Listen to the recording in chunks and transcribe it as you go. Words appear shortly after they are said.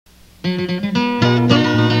If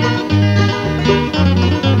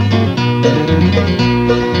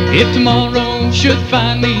tomorrow should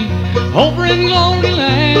find me over in glory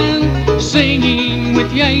land, singing with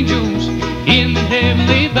the angels in the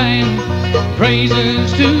heavenly band,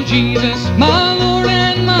 praises to Jesus, my Lord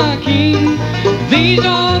and my King. These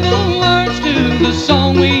are the words to the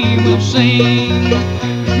song we will sing.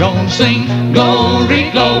 Gonna sing glory,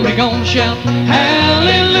 glory, gonna shout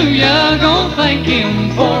hallelujah, gonna thank Him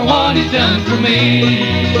for what He's done for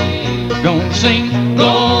me. Gonna sing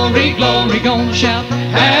glory, glory, gonna shout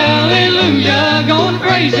hallelujah, gonna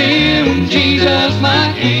praise Him, Jesus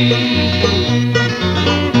my King.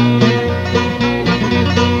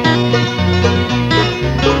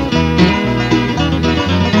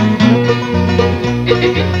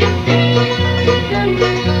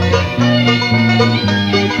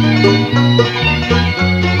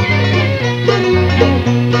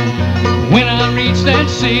 When I reach that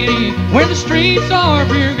city where the streets are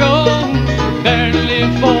pure gold, there to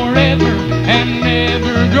live forever and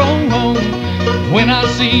never grow old. When I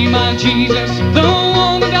see my Jesus, the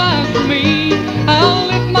one who died for me, I'll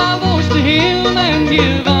lift my voice to Him and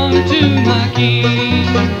give honor to my King.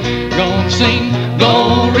 Gonna sing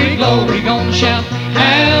glory, glory, gonna shout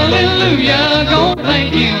hallelujah, gonna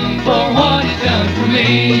thank Him for what He's done for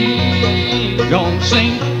me. Gonna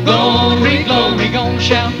sing glory, glory, gonna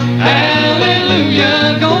shout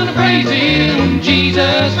hallelujah, gonna praise Him,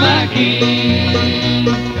 Jesus my King.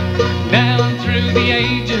 Down through the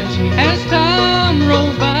ages as time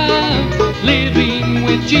rolls by, living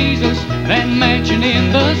with Jesus, that mansion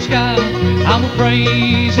in the sky, I will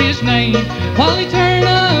praise His name while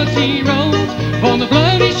eternity rolls, for the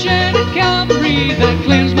blood He shed at Calvary that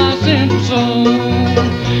cleansed my sinful soul.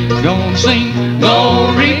 Gonna sing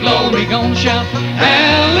glory, glory, gonna shout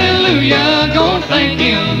hallelujah, gonna thank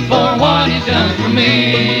Him for what He's done for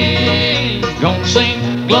me. Gonna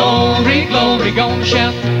sing glory, glory, gonna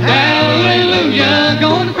shout hallelujah,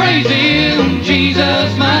 gonna praise Him,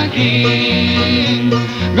 Jesus my King.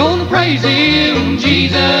 Gonna praise Him,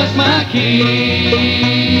 Jesus my King.